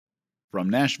From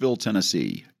Nashville,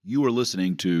 Tennessee, you are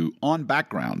listening to On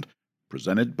Background,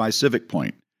 presented by Civic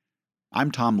Point.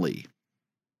 I'm Tom Lee.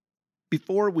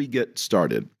 Before we get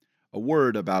started, a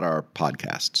word about our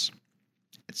podcasts.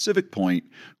 At Civic Point,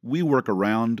 we work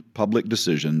around public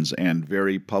decisions and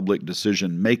very public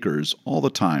decision makers all the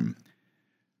time.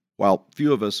 While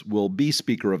few of us will be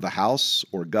Speaker of the House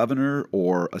or Governor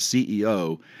or a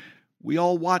CEO, we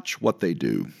all watch what they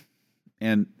do.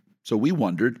 And so we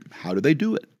wondered, how do they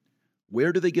do it?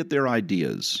 Where do they get their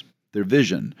ideas, their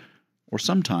vision, or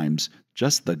sometimes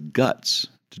just the guts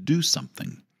to do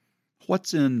something?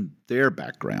 What's in their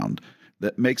background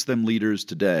that makes them leaders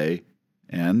today,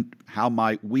 and how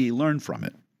might we learn from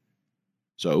it?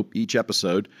 So each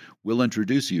episode, we'll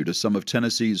introduce you to some of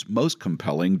Tennessee's most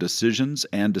compelling decisions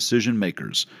and decision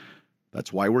makers.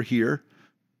 That's why we're here,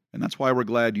 and that's why we're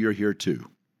glad you're here too.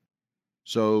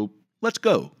 So let's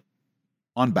go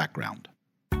on Background.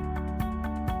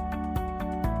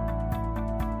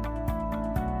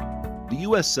 The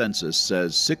U.S. Census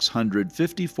says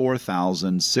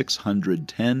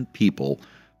 654,610 people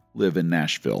live in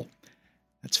Nashville.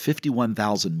 That's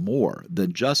 51,000 more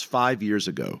than just 5 years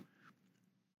ago.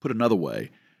 Put another way,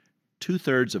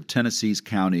 2/3 of Tennessee's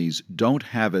counties don't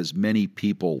have as many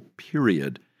people,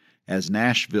 period, as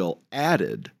Nashville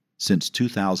added since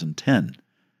 2010.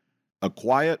 A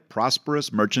quiet,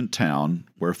 prosperous merchant town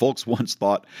where folks once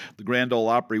thought the Grand Ole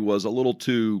Opry was a little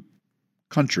too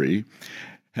country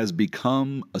has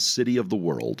become a city of the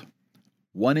world.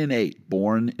 1 in 8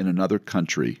 born in another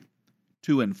country.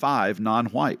 2 in 5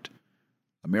 non-white.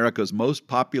 America's most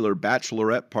popular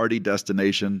bachelorette party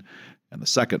destination and the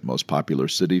second most popular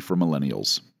city for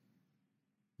millennials.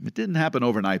 It didn't happen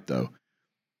overnight, though.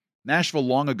 Nashville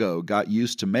long ago got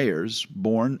used to mayors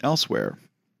born elsewhere.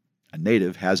 A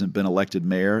native hasn't been elected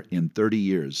mayor in 30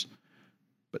 years.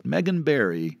 But Megan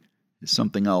Barry is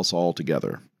something else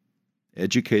altogether.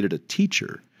 Educated a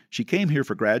teacher, she came here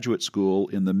for graduate school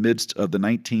in the midst of the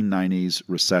 1990s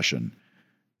recession.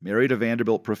 Married a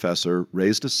Vanderbilt professor,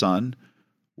 raised a son,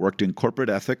 worked in corporate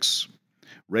ethics,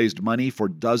 raised money for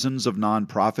dozens of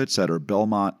nonprofits at her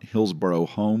Belmont Hillsborough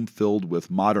home filled with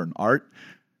modern art,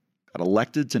 got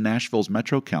elected to Nashville's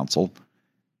Metro Council,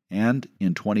 and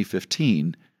in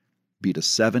 2015 beat a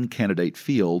 7-candidate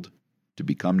field to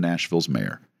become Nashville's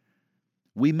mayor.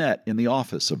 We met in the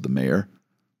office of the mayor,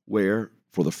 where,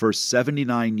 for the first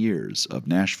 79 years of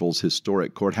Nashville's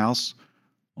historic courthouse,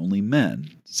 only men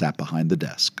sat behind the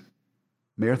desk.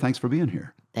 Mayor, thanks for being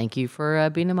here. Thank you for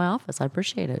being in my office. I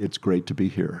appreciate it. It's great to be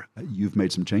here. You've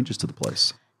made some changes to the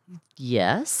place.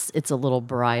 Yes, it's a little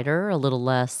brighter, a little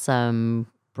less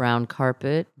brown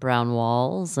carpet, brown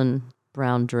walls, and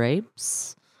brown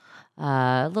drapes.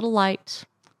 A little light.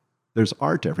 There's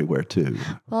art everywhere, too.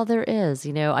 Well, there is.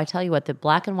 You know, I tell you what, the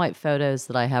black and white photos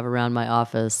that I have around my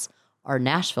office are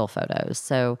Nashville photos.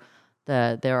 So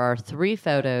there are 3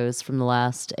 photos from the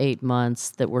last 8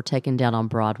 months that were taken down on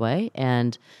Broadway.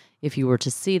 And if you were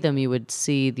to see them, you would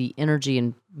see the energy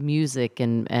and music.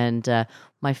 And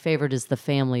my favorite is the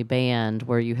family band,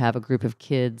 where you have a group of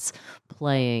kids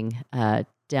playing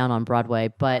down on Broadway.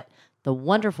 But the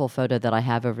wonderful photo that I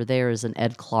have over there is an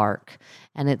Ed Clark,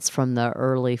 and it's from the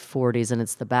early 40s, and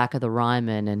it's the back of the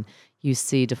Ryman, and you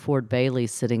see DeFord Bailey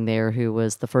sitting there, who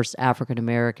was the first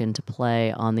African-American to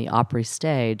play on the Opry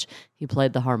stage. He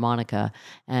played the harmonica,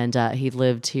 and he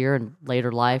lived here, and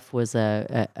later life was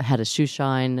had a shoe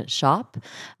shine shop,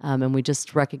 and we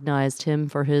just recognized him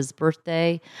for his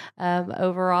birthday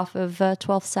over off of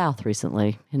 12th South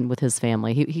recently, and with his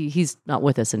family. He's not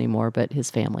with us anymore, but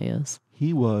his family is.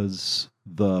 He was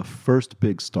the first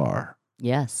big star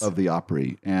of the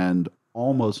Opry, and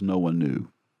almost no one knew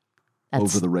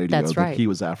over the radio that he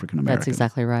was African American. That's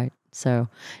exactly right. So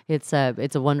it's a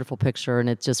wonderful picture, and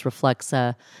it just reflects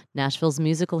Nashville's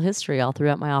musical history all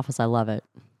throughout my office. I love it.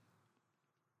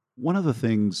 One of the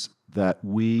things that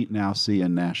we now see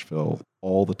in Nashville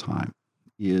all the time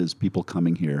is people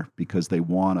coming here because they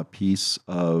want a piece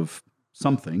of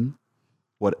something,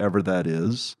 whatever that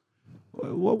is.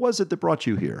 What was it that brought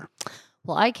you here?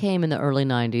 Well, I came in the early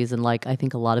 90s, and like I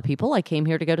think a lot of people, I came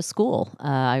here to go to school.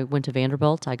 I went to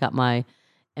Vanderbilt. I got my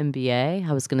MBA.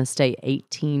 I was going to stay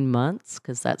 18 months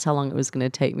because that's how long it was going to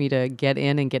take me to get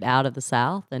in and get out of the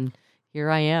South. And here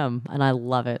I am, and I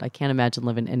love it. I can't imagine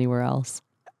living anywhere else.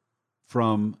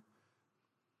 From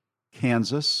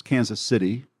Kansas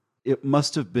City, it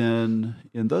must have been,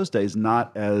 in those days,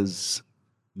 not as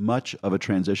much of a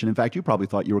transition. In fact, you probably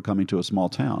thought you were coming to a small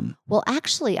town. Well,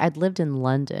 actually, I'd lived in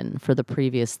London for the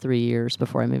previous 3 years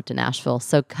before I moved to Nashville.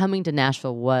 So coming to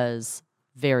Nashville was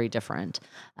very different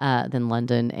than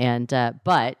London. And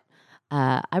but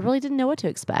I really didn't know what to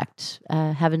expect,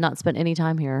 having not spent any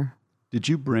time here. Did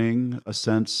you bring a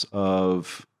sense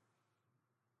of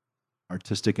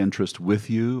artistic interest with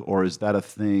you, or is that a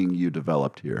thing you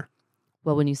developed here?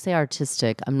 Well, when you say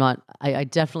artistic, I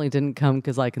definitely didn't come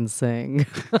because I can sing.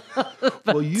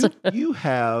 Well, you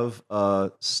have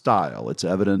a style. It's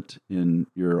evident in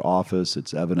your office.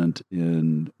 It's evident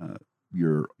in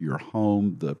your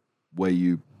home. The way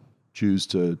you choose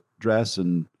to dress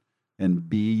and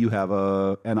B, you have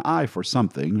an eye for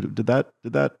something. Did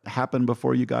that happen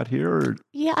before you got here? Or?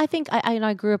 Yeah, I think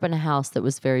I grew up in a house that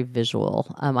was very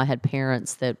visual. I had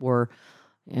parents that were,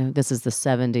 this is the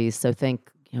 70s, so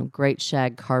think, great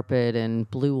shag carpet and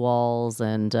blue walls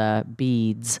and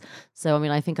beads. So, I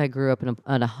mean, I think I grew up in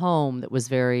a home that was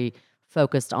very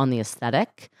focused on the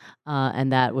aesthetic,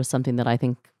 and that was something that I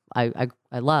think I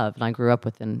love and I grew up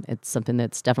with, and it's something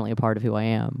that's definitely a part of who I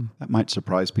am. That might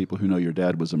surprise people who know your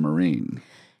dad was a Marine.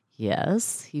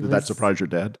 Yes, Did that surprise your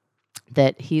dad?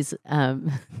 That he's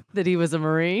that he was a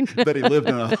Marine. That he lived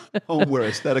in a home where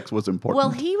aesthetics was important.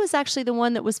 Well, he was actually the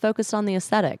one that was focused on the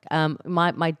aesthetic.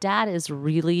 My dad is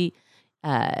really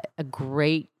a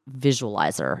great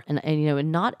visualizer,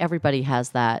 and not everybody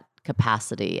has that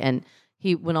capacity. And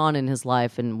he went on in his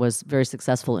life and was very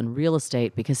successful in real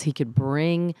estate because he could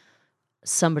bring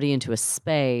somebody into a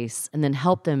space and then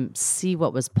help them see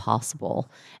what was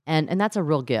possible. And that's a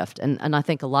real gift. And I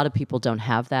think a lot of people don't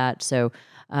have that. So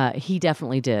he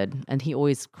definitely did. And he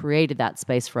always created that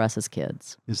space for us as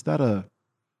kids. Is that a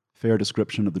fair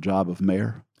description of the job of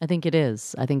mayor? I think it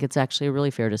is. I think it's actually a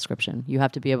really fair description. You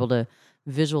have to be able to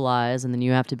visualize, and then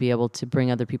you have to be able to bring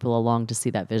other people along to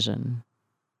see that vision.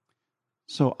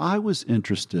 So I was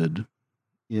interested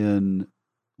in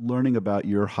learning about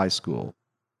your high school.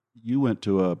 You went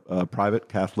to a private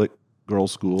Catholic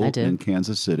girls' school in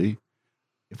Kansas City.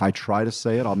 If I try to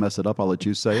say it, I'll mess it up. I'll let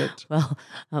you say it. Well,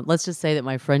 let's just say that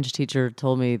my French teacher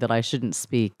told me that I shouldn't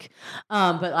speak,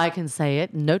 but I can say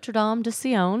it. Notre Dame de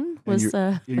Sion was.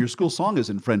 Your school song is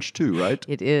in French too, right?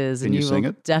 It is. Can you sing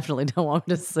it? Definitely don't want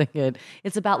me to sing it.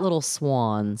 It's about little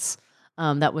swans.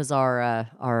 That was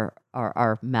our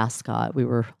mascot. We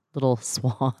were little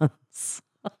swans.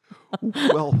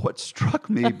 Well, what struck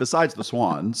me, besides the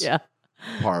swans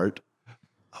part,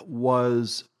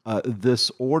 was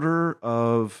this order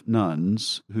of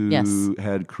nuns who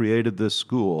had created this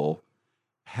school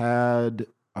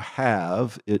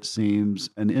have, it seems,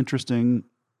 an interesting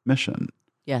mission.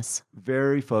 Yes.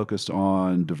 Very focused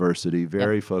on diversity,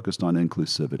 very focused on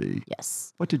inclusivity.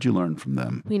 Yes. What did you learn from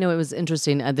them? It was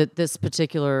interesting that this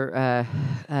particular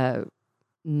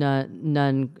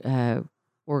nun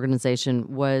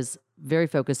organization was very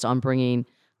focused on bringing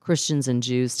Christians and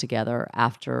Jews together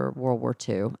after World War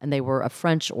II, and they were a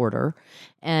French order.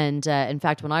 And in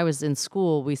fact, when I was in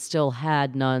school, we still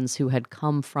had nuns who had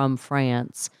come from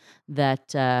France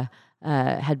that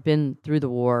had been through the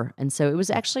war, and so it was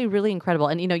actually really incredible.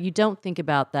 And you don't think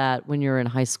about that when you're in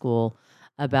high school,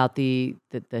 about the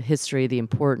history, the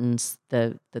importance,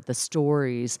 the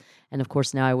stories. And of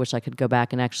course, now I wish I could go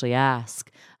back and actually ask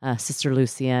Sister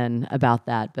Lucienne about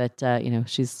that. But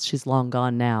she's long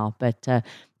gone now. But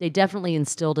they definitely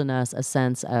instilled in us a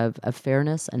sense of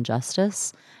fairness and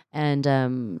justice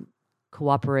and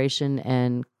cooperation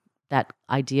and that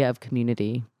idea of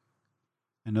community.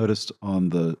 I noticed on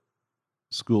the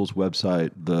school's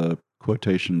website the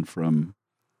quotation from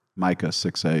Micah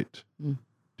 6:8.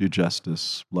 Do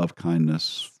justice, love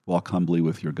kindness, walk humbly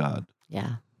with your God.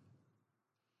 Yeah.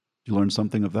 Did you learn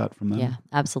something of that from them? Yeah,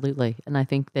 absolutely. And I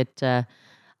think that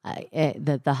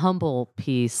the humble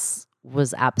piece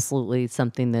was absolutely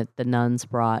something that the nuns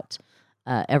brought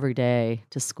every day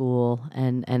to school.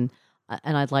 And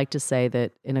I'd like to say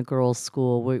that in a girls'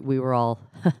 school, we were all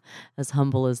as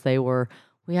humble as they were.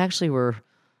 We actually were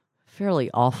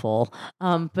fairly awful,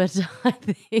 but I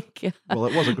think. Well,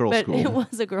 it was a girls' school. It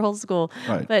was a girls' school,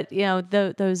 right? But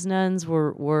those nuns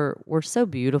were so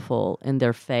beautiful in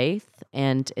their faith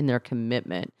and in their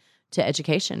commitment to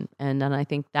education, and I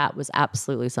think that was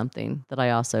absolutely something that I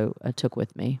also took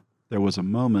with me. There was a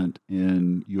moment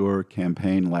in your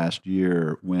campaign last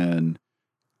year when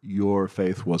your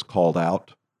faith was called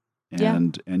out,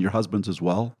 and your husband's as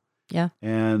well. Yeah,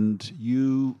 and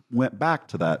you went back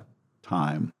to that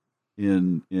time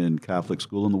in Catholic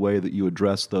school and the way that you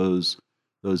address those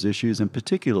issues, and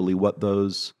particularly what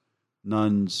those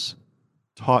nuns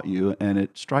taught you. And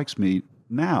it strikes me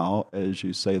now, as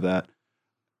you say that,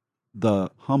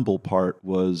 the humble part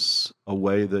was a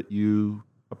way that you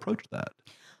approached that.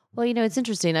 Well, it's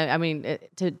interesting. I mean,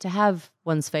 to have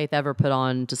one's faith ever put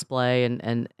on display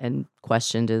and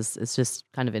questioned is just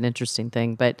kind of an interesting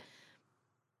thing. But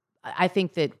I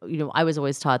think that, I was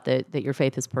always taught that your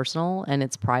faith is personal and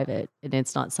it's private, and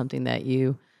it's not something that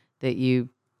you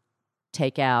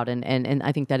take out. And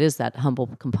I think that is that humble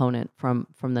component from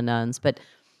the nuns. But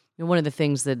one of the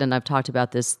things that, and I've talked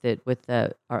about this, that with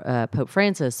Pope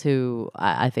Francis, who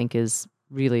I think is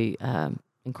really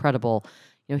incredible,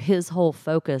 his whole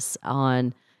focus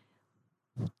on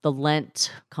the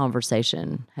Lent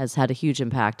conversation has had a huge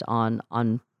impact on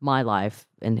my life,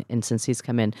 and since he's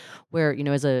come in, where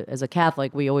as a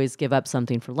Catholic, we always give up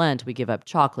something for Lent. We give up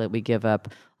chocolate, we give up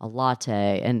a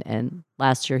latte, and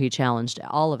last year he challenged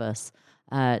all of us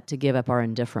to give up our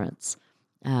indifference,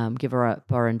 give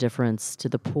up our indifference to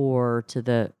the poor, to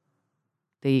the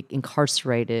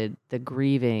incarcerated, the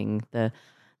grieving, the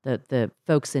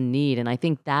folks in need. And I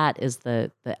think that is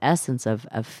the essence of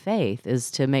faith,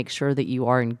 is to make sure that you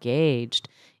are engaged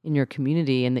in your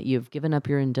community and that you've given up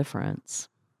your indifference.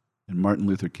 In Martin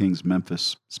Luther King's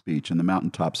Memphis speech, in the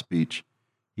mountaintop speech,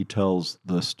 he tells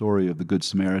the story of the Good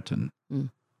Samaritan.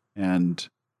 And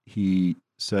he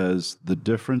says the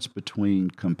difference between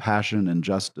compassion and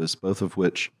justice, both of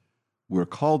which we're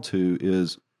called to,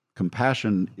 is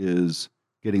compassion is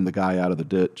getting the guy out of the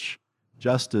ditch.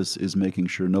 Justice is making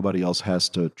sure nobody else has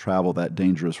to travel that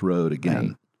dangerous road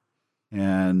again.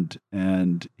 Right.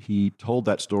 And he told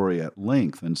that story at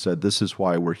length and said, this is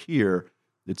why we're here.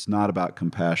 It's not about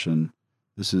compassion.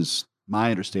 This is my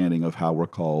understanding of how we're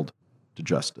called to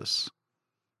justice.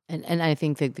 And I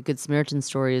think that the Good Samaritan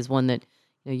story is one that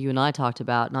you and I talked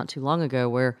about not too long ago,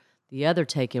 where the other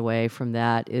takeaway from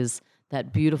that is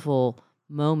that beautiful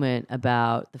moment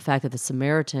about the fact that the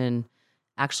Samaritan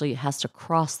actually has to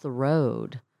cross the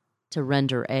road to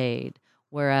render aid,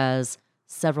 whereas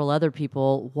several other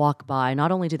people walk by.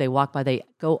 Not only do they walk by, they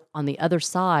go on the other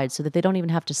side so that they don't even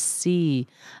have to see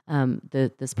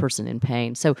this person in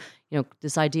pain. So,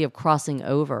 this idea of crossing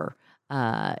over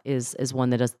is one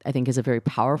that I think is a very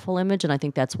powerful image, and I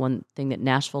think that's one thing that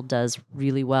Nashville does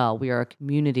really well. We are a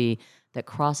community that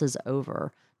crosses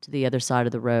over to the other side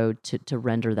of the road to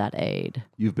render that aid.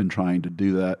 You've been trying to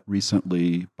do that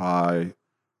recently by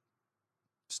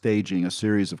staging a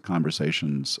series of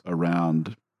conversations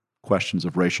around questions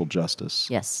of racial justice.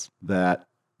 Yes. That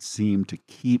seem to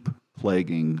keep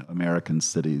plaguing American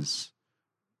cities.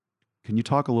 Can you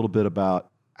talk a little bit about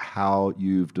how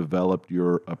you've developed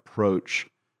your approach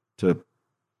to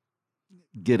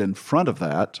get in front of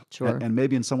that? Sure. And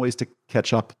maybe in some ways to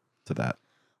catch up to that?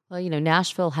 Well,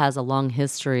 Nashville has a long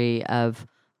history of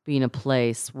being a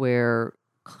place where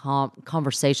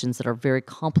conversations that are very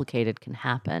complicated can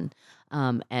happen,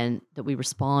 and that we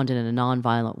respond in a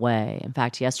nonviolent way. In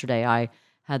fact, yesterday I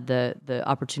had the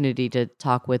opportunity to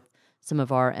talk with some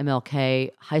of our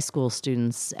MLK high school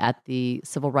students at the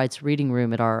Civil Rights Reading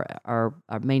Room at our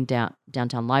main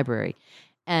downtown library.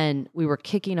 And we were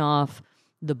kicking off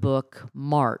the book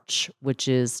March, which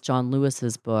is John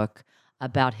Lewis's book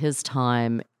about his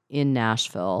time in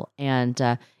Nashville.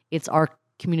 And it's our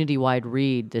community-wide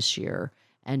read this year.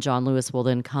 And John Lewis will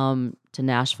then come to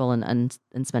Nashville and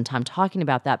spend time talking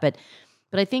about that. But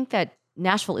I think that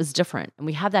Nashville is different. And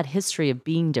we have that history of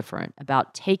being different,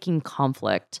 about taking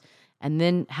conflict and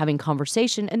then having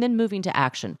conversation and then moving to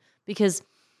action. Because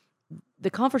the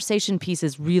conversation piece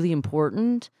is really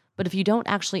important, but if you don't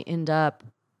actually end up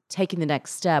taking the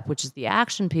next step, which is the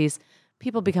action piece,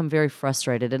 people become very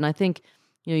frustrated. And I think,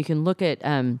 you can look at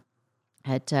when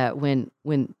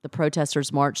the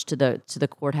protesters marched to the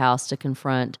courthouse to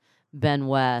confront Ben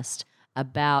West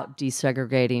about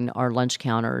desegregating our lunch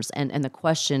counters, and the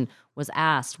question was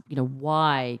asked,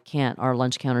 why can't our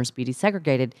lunch counters be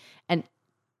desegregated? And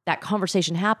that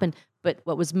conversation happened, but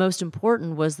what was most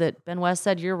important was that Ben West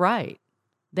said, "You're right.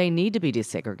 They need to be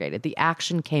desegregated." The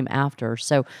action came after.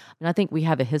 So, I think we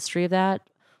have a history of that.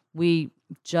 We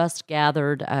just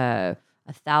gathered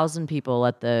 1,000 people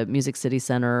at the Music City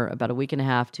Center about a week and a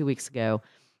half, 2 weeks ago,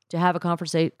 to have a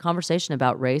conversation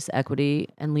about race, equity,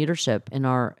 and leadership in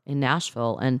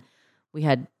Nashville. And we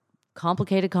had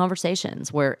complicated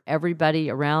conversations where everybody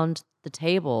around the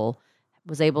table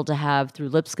was able to have, through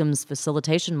Lipscomb's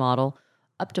facilitation model,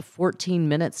 up to 14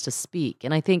 minutes to speak.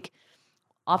 And I think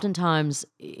oftentimes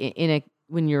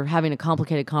when you're having a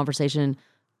complicated conversation,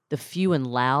 the few and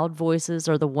loud voices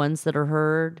are the ones that are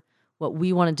heard. What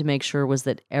we wanted to make sure was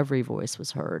that every voice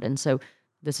was heard. And so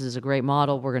this is a great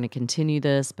model. We're going to continue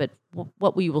this. But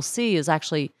what we will see is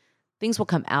actually things will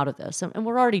come out of this. And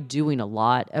we're already doing a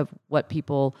lot of what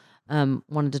people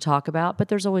wanted to talk about, but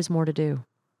there's always more to do.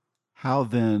 How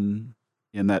then,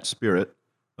 in that spirit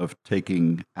of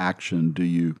taking action, do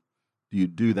you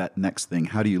do that next thing?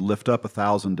 How do you lift up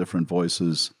 1,000 different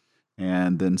voices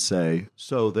and then say,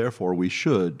 so therefore we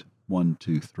should 1,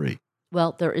 2, 3?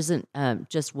 Well, there isn't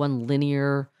just one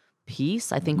linear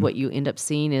piece. I think what you end up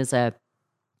seeing is a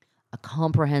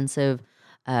comprehensive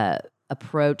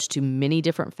approach to many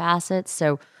different facets.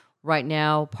 So, right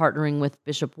now, partnering with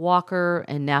Bishop Walker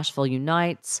and Nashville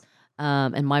Unites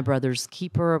and My Brother's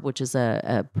Keeper, which is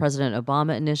a President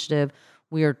Obama initiative,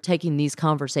 we are taking these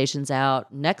conversations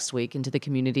out next week into the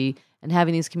community and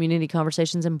having these community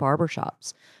conversations in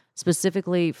barbershops,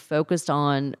 specifically focused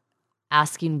on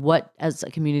asking what, as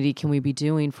a community, can we be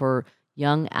doing for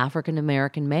young African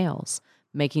American males,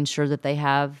 making sure that they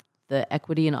have the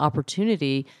equity and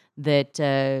opportunity that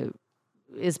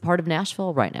is part of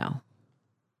Nashville right now.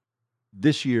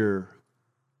 This year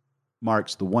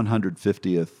marks the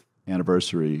 150th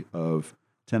anniversary of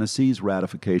Tennessee's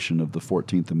ratification of the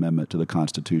 14th Amendment to the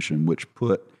Constitution, which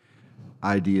put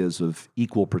ideas of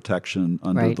equal protection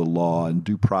under the law and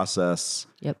due process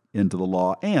into the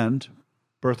law and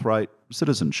birthright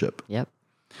citizenship.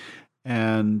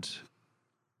 And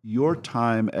your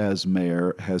time as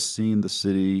mayor has seen the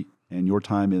city, and your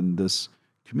time in this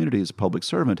community as a public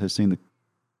servant has seen the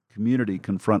community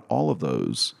confront all of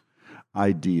those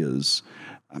ideas.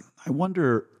 I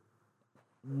wonder,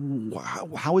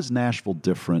 how is Nashville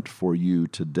different for you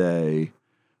today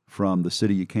from the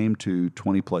city you came to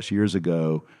 20 plus years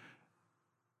ago,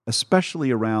 especially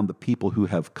around the people who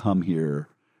have come here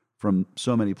from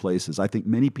so many places? I think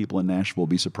many people in Nashville will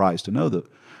be surprised to know that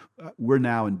we're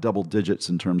now in double digits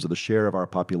in terms of the share of our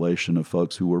population of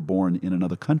folks who were born in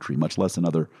another country, much less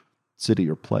another city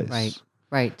or place.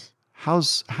 Right.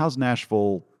 How's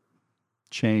Nashville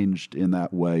changed in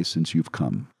that way since you've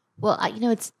come? Well,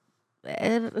 it's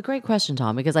a great question,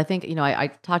 Tom, because I think, I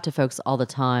talk to folks all the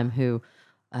time who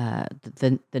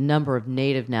the number of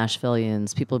native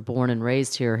Nashvillians, people born and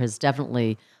raised here, has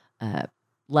definitely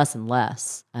less and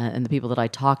less. And the people that I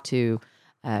talk to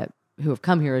who have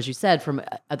come here, as you said, from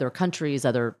other countries,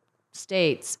 other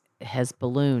states, has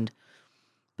ballooned.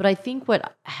 But I think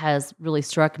what has really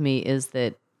struck me is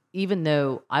that even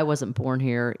though I wasn't born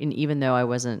here, and even though I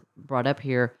wasn't brought up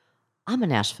here, I'm a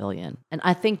Nashvillian. And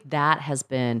I think that has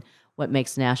been what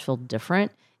makes Nashville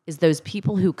different, is those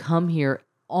people who come here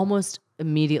almost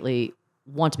immediately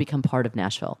want to become part of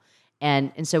Nashville.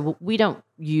 And so we don't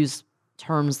use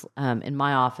terms in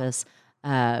my office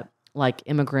like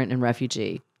immigrant and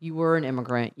refugee. You were an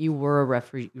immigrant, you were a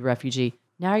refugee,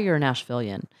 now you're a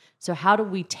Nashvillian. So how do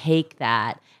we take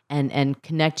that and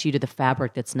connect you to the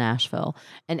fabric that's Nashville?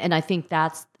 And I think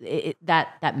that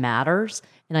matters.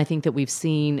 And I think that we've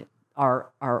seen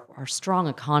our strong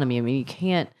economy. I mean, you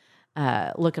can't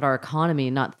look at our economy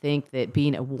and not think that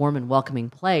being a warm and welcoming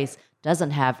place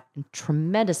doesn't have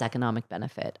tremendous economic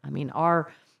benefit. I mean,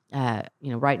 our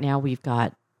right now we've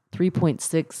got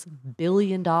 $3.6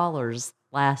 billion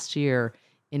last year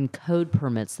in code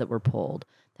permits that were pulled.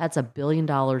 That's $1 billion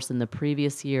in the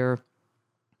previous year.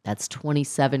 That's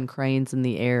 27 cranes in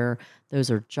the air. Those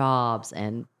are jobs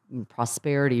and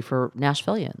prosperity for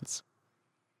Nashvillians.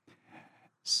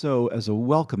 So as a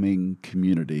welcoming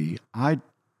community, I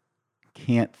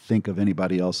can't think of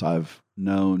anybody else I've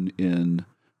known in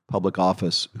public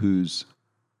office who's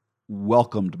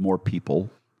welcomed more people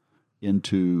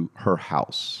into her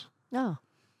house. Oh.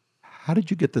 How did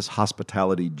you get this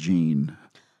hospitality gene?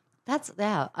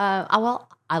 Well,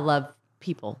 I love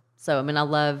people. So, I mean, I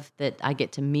love that I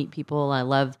get to meet people. I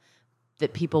love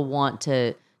that people want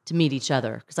to meet each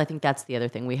other, because I think that's the other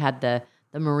thing. We had the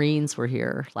Marines were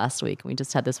here last week, and we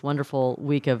just had this wonderful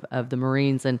week of the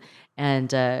Marines, and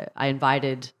I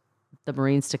invited the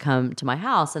Marines to come to my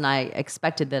house, and I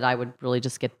expected that I would really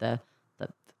just get the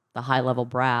high level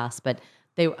brass, but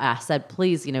they said,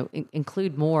 please,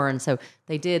 include more, and so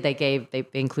they did. They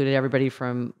included everybody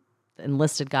from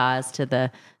enlisted guys to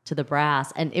the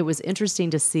brass, and it was interesting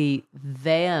to see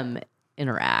them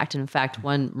interact. And in fact,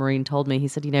 one Marine told me, he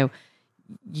said,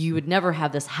 you would never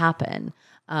have this happen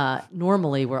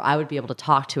normally, where I would be able to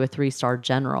talk to a 3-star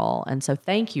general. And so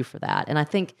thank you for that. And I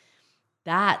think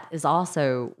that is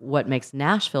also what makes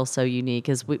Nashville so unique,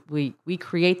 is we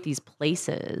create these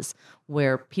places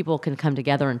where people can come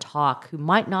together and talk who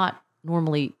might not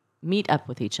normally meet up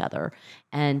with each other.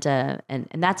 And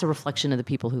that's a reflection of the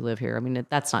people who live here. I mean,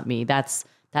 that's not me. That's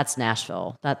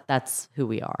Nashville. That's who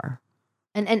we are.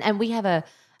 And we have an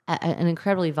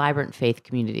incredibly vibrant faith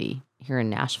community here in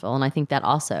Nashville. And I think that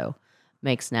also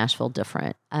makes Nashville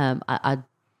different. I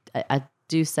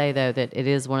do say, though, that it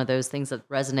is one of those things that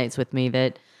resonates with me,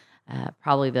 that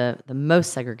probably the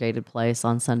most segregated place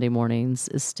on Sunday mornings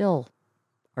is still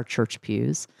our church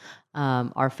pews.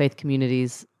 Our faith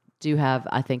communities do have,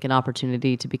 I think, an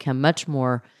opportunity to become much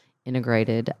more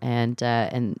integrated, and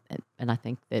I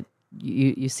think that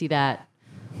you see that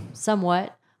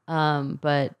somewhat,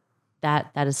 but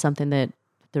that is something that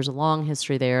there's a long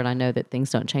history there, and I know that things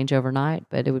don't change overnight,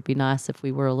 but it would be nice if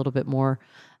we were a little bit more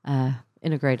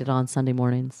integrated on Sunday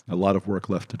mornings. A lot of work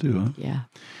left to do, huh? Yeah.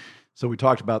 So we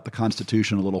talked about the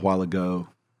Constitution a little while ago,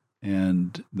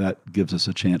 and that gives us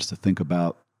a chance to think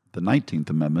about the 19th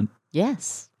Amendment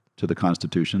Yes. to the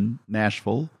Constitution.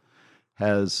 Nashville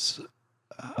has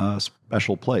a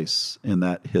special place in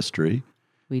that history,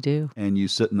 We do. and you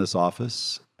sit in this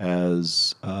office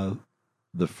as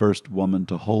the first woman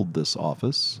to hold this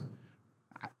office.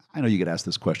 I know you get asked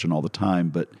this question all the time,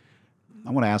 but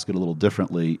I want to ask it a little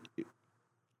differently.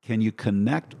 Can you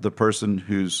connect the person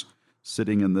who's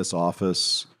sitting in this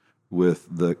office with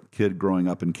the kid growing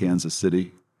up in Kansas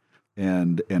City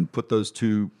and put those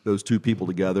two people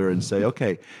together and say,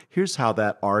 okay, here's how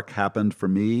that arc happened for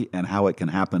me and how it can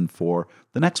happen for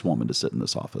the next woman to sit in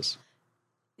this office?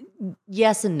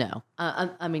 Yes and no.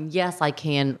 I mean, yes, I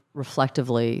can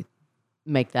reflectively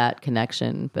make that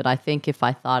connection, but I think if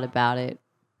I thought about it,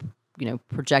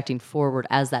 projecting forward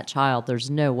as that child, there's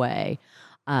no way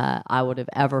I would have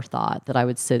ever thought that I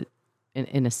would sit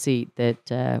in a seat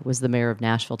that was the mayor of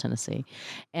Nashville, Tennessee.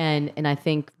 And I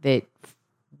think that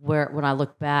when I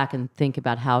look back and think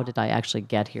about how did I actually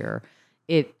get here,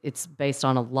 it's based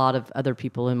on a lot of other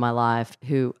people in my life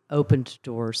who opened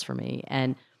doors for me.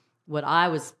 And what I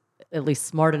was at least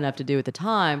smart enough to do at the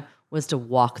time was to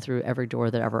walk through every door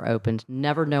that ever opened,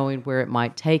 never knowing where it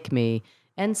might take me.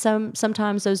 And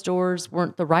sometimes those doors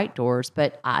weren't the right doors,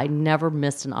 but I never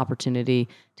missed an opportunity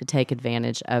to take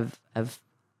advantage of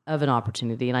an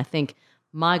opportunity. And I think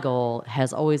my goal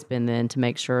has always been then to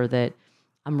make sure that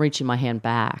I'm reaching my hand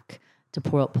back to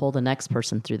pull the next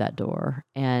person through that door.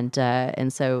 And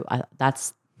so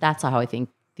that's how I think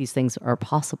these things are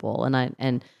possible.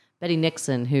 And Betty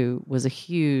Nixon, who was a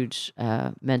huge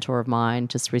mentor of mine,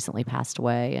 just recently passed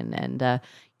away. And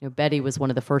Betty was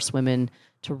one of the first women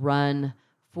to run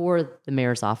for the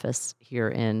mayor's office here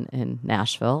in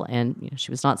Nashville. And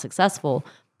she was not successful,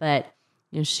 but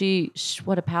she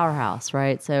what a powerhouse,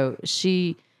 right? So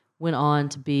she went on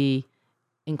to be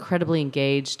incredibly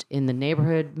engaged in the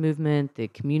neighborhood movement, the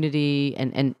community,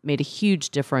 and made a huge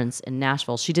difference in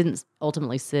Nashville. She didn't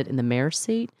ultimately sit in the mayor's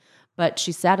seat, but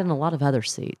she sat in a lot of other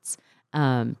seats.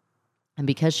 And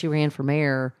because she ran for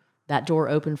mayor, that door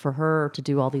opened for her to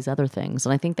do all these other things.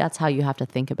 And I think that's how you have to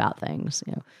think about things.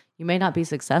 You may not be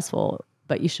successful,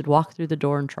 but you should walk through the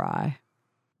door and try.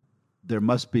 There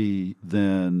must be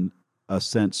then a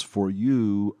sense for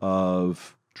you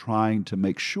of trying to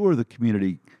make sure the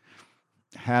community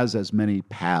has as many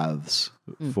paths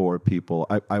for people.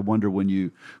 I wonder when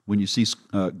you see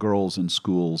girls in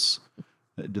schools,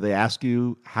 do they ask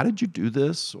you, how did you do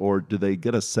this? Or do they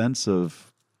get a sense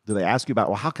of, do they ask you about,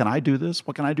 well, how can I do this?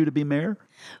 What can I do to be mayor?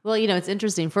 Well, it's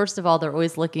interesting. First of all, they're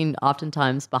always looking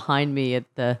oftentimes behind me at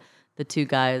the two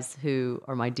guys who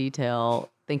are my detail,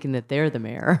 thinking that they're the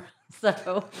mayor.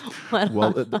 So,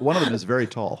 well, one of them is very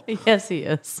tall. Yes, he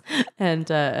is,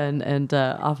 and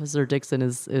Officer Dixon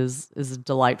is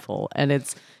delightful, and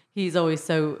he's always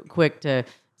so quick to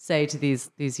say to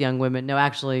these young women, no,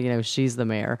 actually, she's the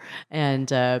mayor, and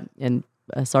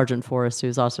Sergeant Forrest,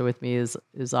 who's also with me,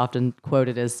 is often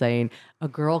quoted as saying, "A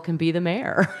girl can be the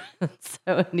mayor."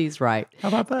 And he's right. How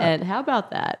about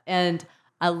that? And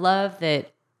I love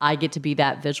that I get to be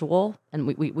that visual. And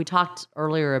we talked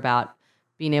earlier about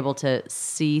being able to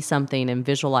see something and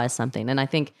visualize something. And I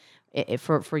think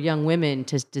for young women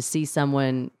to see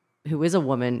someone who is a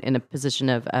woman in a position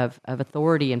of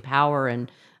authority and power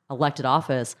and elected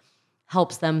office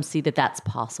helps them see that that's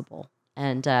possible.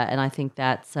 And I think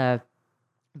that's a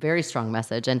very strong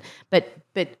message. But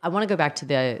I want to go back to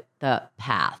the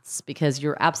paths, because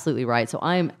you're absolutely right. So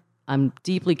I'm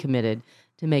deeply committed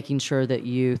to making sure that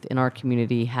youth in our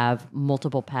community have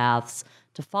multiple paths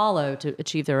to follow to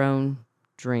achieve their own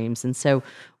dreams. And so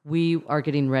we are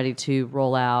getting ready to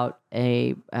roll out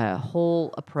a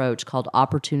whole approach called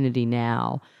Opportunity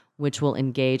Now, which will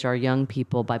engage our young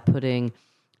people by putting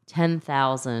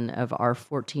 10,000 of our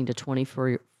 14 to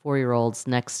 24-year-olds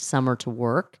next summer to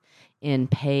work in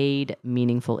paid,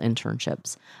 meaningful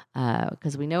internships.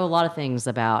 Because we know a lot of things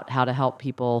about how to help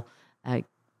people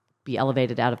be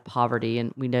elevated out of poverty.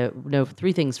 And we know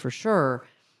three things for sure.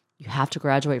 You have to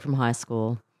graduate from high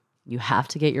school. You have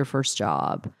to get your first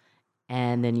job,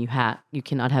 and then you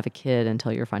cannot have a kid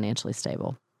until you're financially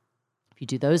stable. If you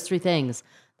do those three things,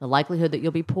 the likelihood that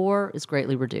you'll be poor is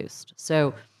greatly reduced.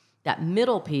 So that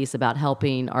middle piece about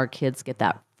helping our kids get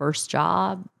that first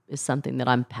job is something that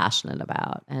I'm passionate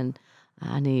about, and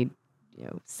I need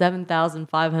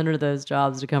 7,500 of those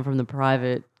jobs to come from the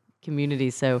private community.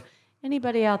 So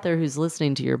Anybody out there who's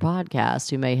listening to your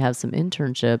podcast who may have some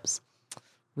internships,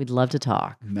 we'd love to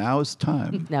talk. Now is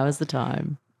time. Now is the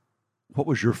time. What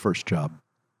was your first job?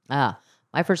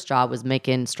 My first job was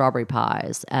making strawberry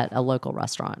pies at a local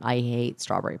restaurant. I hate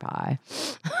strawberry pie.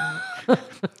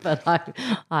 But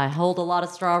I hold a lot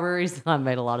of strawberries and I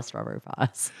made a lot of strawberry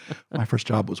pies. My first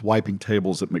job was wiping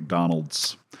tables at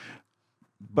McDonald's.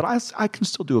 But I can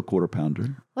still do a quarter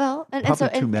pounder. Well,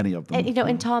 Probably too many of them.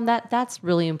 And Tom, that's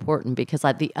really important because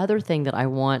the other thing that I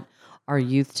want our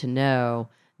youth to know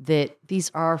that these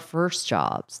are our first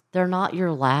jobs. They're not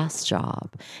your last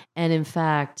job. And in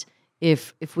fact,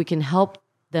 if we can help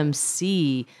them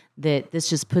see that this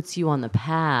just puts you on the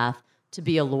path to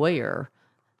be a lawyer,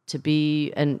 to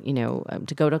be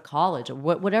to go to college, or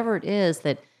whatever it is,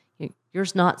 that you're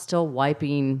not still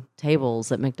wiping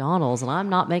tables at McDonald's, and I'm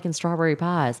not making strawberry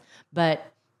pies. But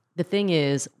the thing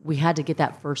is, we had to get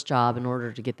that first job in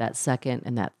order to get that second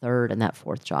and that third and that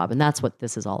fourth job. And that's what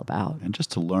this is all about. And just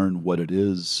to learn what it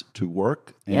is to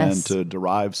work and Yes. to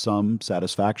derive some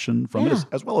satisfaction from it, Yeah.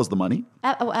 as well as the money.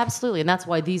 Oh, absolutely. And that's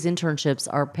why these internships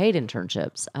are paid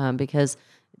internships, because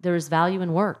there's value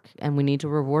in work, and we need to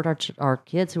reward our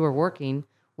kids who are working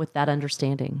with that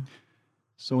understanding.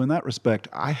 So in that respect,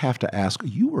 I have to ask,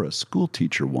 you were a school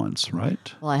teacher once,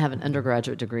 right? Well, I have an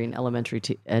undergraduate degree in elementary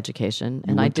education,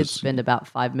 and I went to did spend about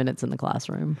 5 minutes in the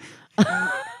classroom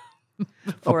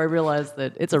before I realized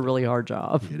that it's a really hard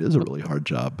job. It is a really hard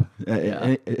job.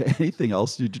 Anything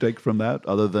else did you take from that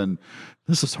other than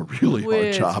this is a really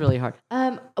hard job? It's really hard.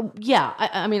 Yeah,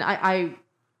 I mean, I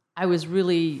was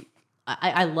really,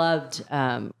 I loved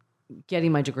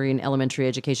getting my degree in elementary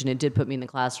education. It did put me in the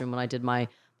classroom when I did my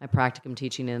practicum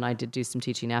teaching, and I did do some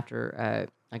teaching after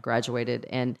I graduated.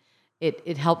 And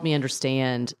it helped me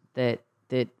understand that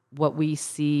what we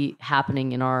see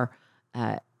happening in our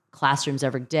classrooms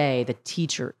every day, the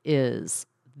teacher is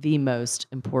the most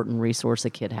important resource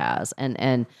a kid has.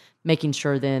 And making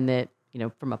sure then that,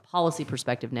 from a policy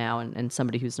perspective now, and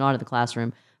somebody who's not in the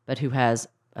classroom, but who has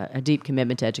a deep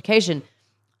commitment to education,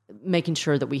 making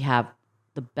sure that we have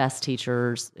the best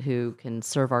teachers who can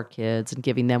serve our kids and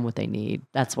giving them what they need.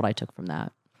 That's what I took from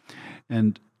that.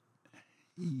 And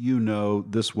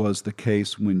this was the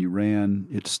case when you ran.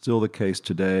 It's still the case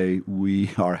today. We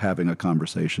are having a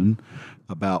conversation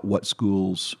about what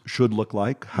schools should look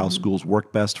like, how schools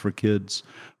work best for kids,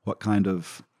 what kind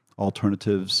of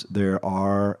alternatives there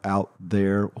are out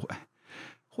there.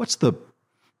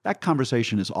 That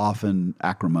conversation is often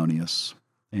acrimonious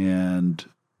and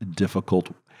difficult.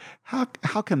 How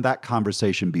can that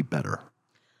conversation be better?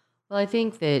 Well, I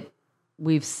think that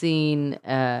we've seen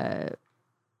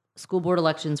school board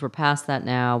elections. We're past that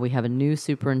now. We have a new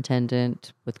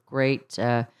superintendent with great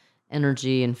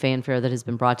energy and fanfare that has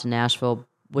been brought to Nashville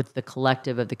with the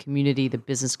collective of the community, the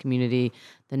business community,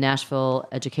 the Nashville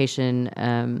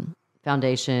Education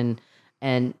Foundation,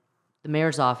 and the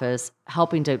mayor's office,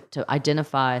 helping to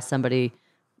identify somebody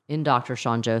in Dr.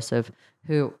 Sean Joseph,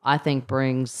 who I think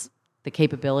brings the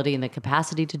capability and the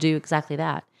capacity to do exactly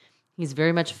that. He's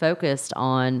very much focused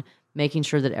on making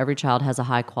sure that every child has a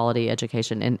high quality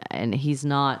education, and he's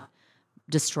not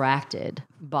distracted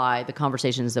by the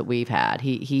conversations that we've had.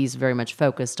 He's very much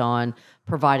focused on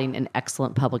providing an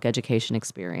excellent public education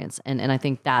experience. And I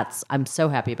think I'm so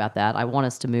happy about that. I want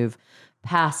us to move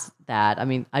past that. I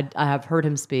mean, I have heard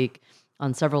him speak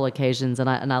on several occasions, and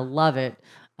I love it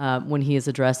when he is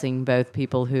addressing both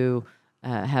people who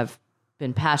have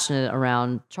been passionate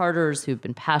around charters, who've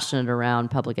been passionate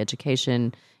around public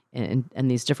education and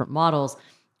these different models,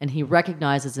 and he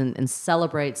recognizes and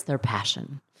celebrates their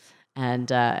passion, and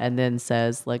then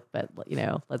says, like, but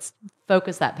let's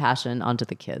focus that passion onto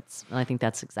the kids. And I think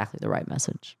that's exactly the right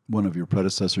message. One of your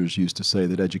predecessors used to say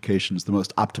that education is the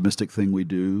most optimistic thing we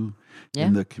do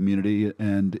in the community,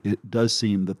 and it does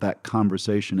seem that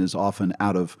conversation is often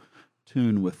out of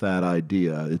tune with that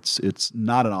idea. It's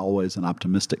not always an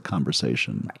optimistic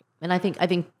conversation. Right. And I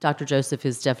think Dr. Joseph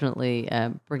is definitely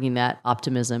bringing that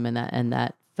optimism and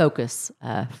that focus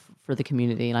for the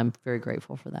community, and I'm very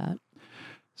grateful for that.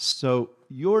 So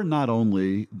you're not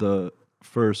only the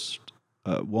first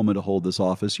woman to hold this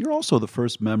office, you're also the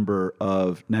first member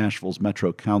of Nashville's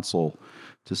Metro Council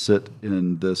to sit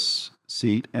in this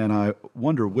seat, and I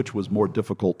wonder which was more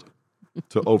difficult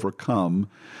to overcome,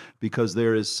 because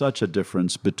there is such a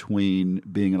difference between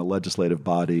being in a legislative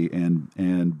body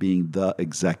and being the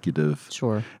executive.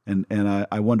 Sure. And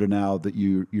I wonder now that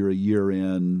you're a year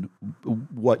in,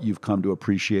 what you've come to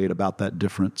appreciate about that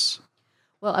difference.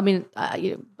 Well, I mean,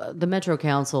 the Metro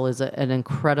Council is an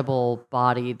incredible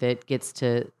body that gets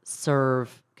to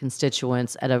serve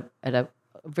constituents at a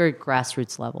very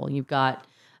grassroots level. You've got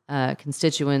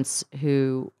constituents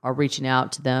who are reaching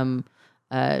out to them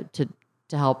to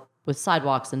help with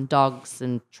sidewalks and dogs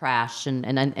and trash,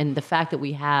 and the fact that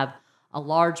we have a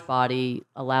large body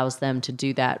allows them to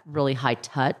do that really high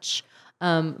touch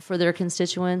for their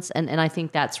constituents, and I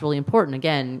think that's really important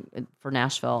again for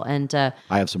Nashville. And I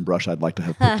have some brush I'd like to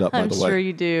have picked up. By the way, I'm sure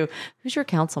you do. Who's your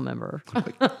council member?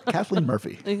 Kathleen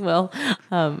Murphy. Well,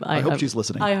 I hope she's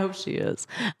listening. I hope she is.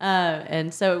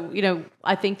 And so,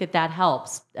 I think that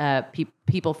helps.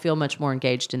 People feel much more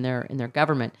engaged in their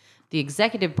government. The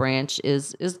executive branch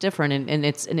is different, and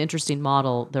it's an interesting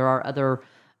model. There are other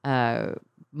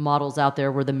models out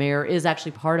there where the mayor is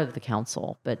actually part of the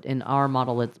council, but in our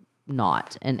model, it's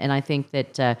not. And I think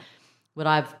that what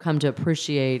I've come to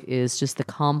appreciate is just the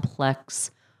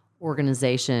complex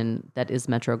organization that is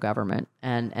Metro government,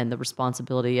 and the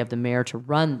responsibility of the mayor to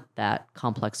run that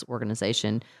complex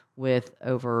organization with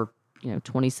over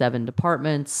 27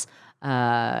 departments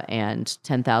and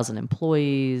 10,000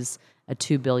 employees, a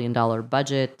 $2 billion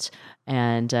budget,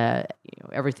 and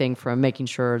everything from making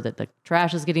sure that the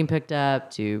trash is getting picked up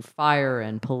to fire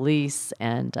and police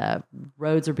and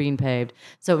roads are being paved.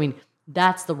 So, I mean,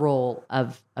 that's the role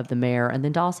of the mayor, and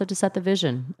then also to set the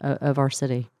vision of our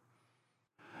city.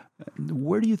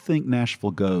 Where do you think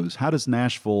Nashville goes? How does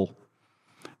Nashville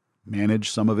manage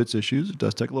some of its issues? It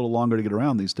does take a little longer to get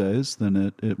around these days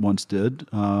than it once did.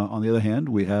 On the other hand,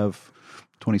 we have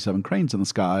 27 cranes in the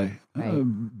sky,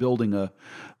 building a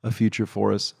future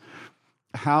for us.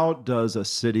 How does a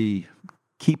city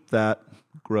keep that,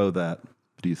 grow that,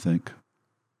 do you think?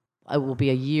 It will be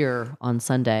a year on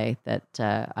Sunday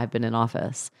that I've been in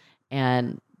office.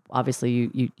 And obviously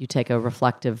you take a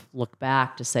reflective look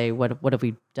back to say, what have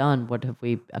we done? What have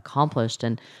we accomplished?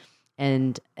 And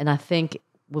I think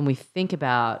when we think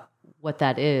about what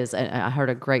that is, and I heard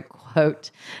a great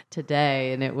quote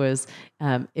today, and it was,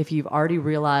 if you've already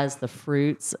realized the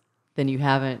fruits, then you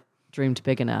haven't dreamed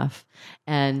big enough.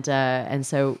 And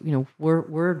so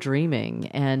we're dreaming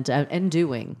and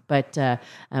doing, but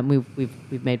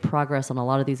we've made progress on a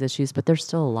lot of these issues, but there's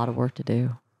still a lot of work to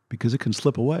do. Because it can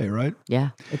slip away, right? Yeah,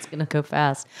 it's gonna go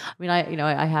fast. I mean,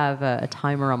 I have a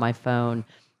timer on my phone.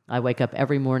 I wake up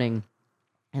every morning,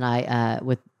 and I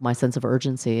with my sense of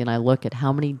urgency, and I look at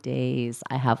how many days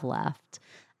I have left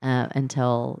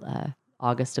until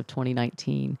August of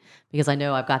 2019, because I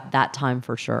know I've got that time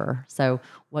for sure. So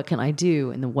what can I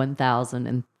do in the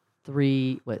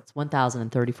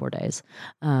 1,034 days?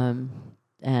 And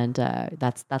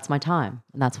that's my time,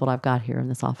 and that's what I've got here in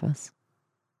this office.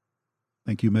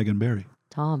 Thank you, Megan Barry.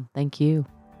 Tom, thank you.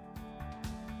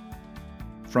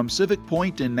 From Civic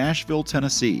Point in Nashville,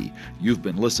 Tennessee, you've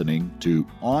been listening to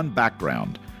On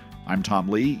Background. I'm Tom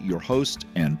Lee, your host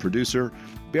and producer.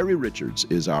 Barry Richards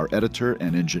is our editor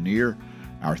and engineer.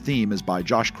 Our theme is by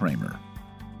Josh Kramer.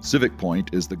 Civic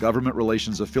Point is the government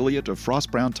relations affiliate of Frost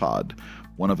Brown Todd,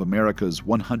 one of America's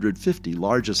 150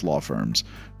 largest law firms,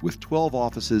 with 12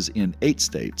 offices in 8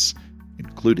 states,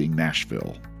 including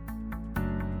Nashville.